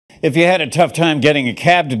If you had a tough time getting a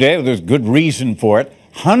cab today, well, there's good reason for it.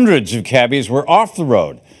 Hundreds of cabbies were off the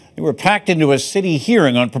road. They were packed into a city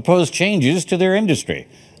hearing on proposed changes to their industry.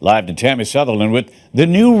 Live to Tammy Sutherland with the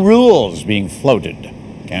new rules being floated.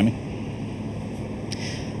 Tammy?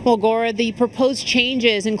 Well, Gora, the proposed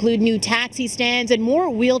changes include new taxi stands and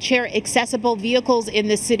more wheelchair-accessible vehicles in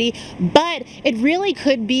the city, but it really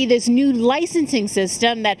could be this new licensing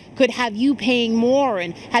system that could have you paying more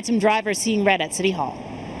and had some drivers seeing red at City Hall.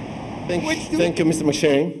 Thank you, Mr.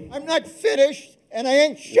 McShane. I'm not finished, and I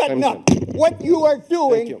ain't shutting up. What you are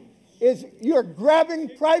doing is you're grabbing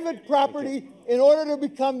private property in order to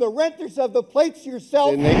become the renters of the plates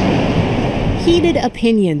yourself. Heated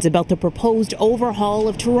opinions about the proposed overhaul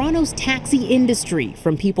of Toronto's taxi industry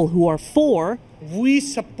from people who are for. We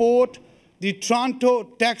support the Toronto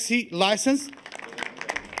taxi license.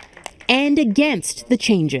 And against the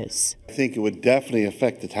changes. I think it would definitely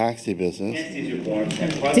affect the taxi business.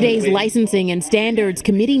 Today's Licensing and Standards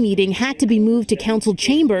Committee meeting had to be moved to council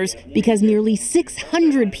chambers because nearly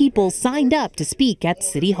 600 people signed up to speak at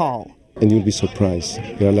City Hall. And you'll be surprised.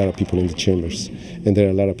 There are a lot of people in the chambers, and there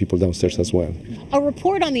are a lot of people downstairs as well. A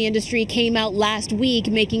report on the industry came out last week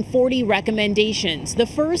making 40 recommendations. The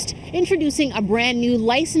first, introducing a brand new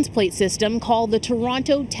license plate system called the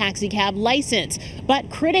Toronto Taxi Cab License.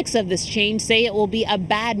 But critics of this change say it will be a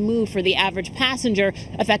bad move for the average passenger,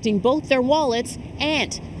 affecting both their wallets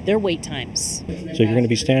and their wait times. So you're going to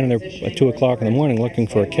be standing there at 2 o'clock in the morning looking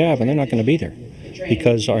for a cab, and they're not going to be there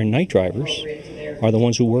because our night drivers are the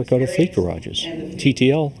ones who work out of fleet garages.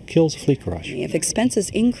 TTL kills a fleet garage. If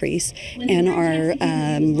expenses increase and our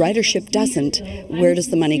ridership doesn't, where does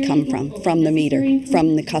the money come from? From the meter,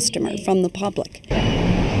 from the customer, from the public.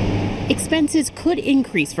 Expenses could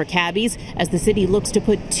increase for cabbies as the city looks to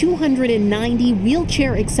put 290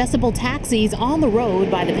 wheelchair-accessible taxis on the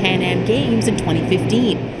road by the Pan Am Games in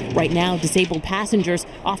 2015. Right now, disabled passengers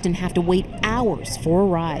often have to wait hours for a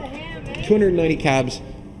ride. 290 cabs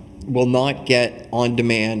will not get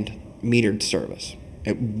on-demand metered service.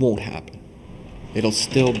 It won't happen. It'll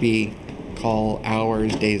still be call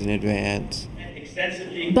hours, days in advance.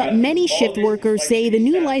 But many shift workers say the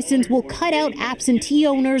new license will cut out absentee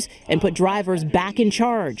owners and put drivers back in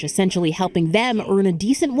charge, essentially helping them earn a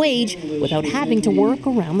decent wage without having to work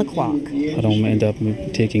around the clock. I don't end up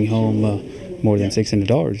taking home more than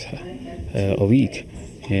 $600 a week,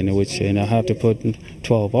 and I have to put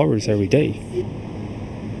 12 hours every day.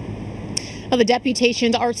 Well, the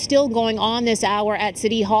deputations are still going on this hour at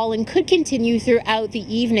City Hall and could continue throughout the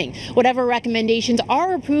evening. Whatever recommendations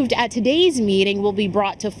are approved at today's meeting will be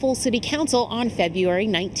brought to full City Council on February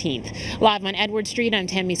 19th. Live on Edward Street, I'm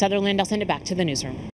Tammy Sutherland. I'll send it back to the newsroom.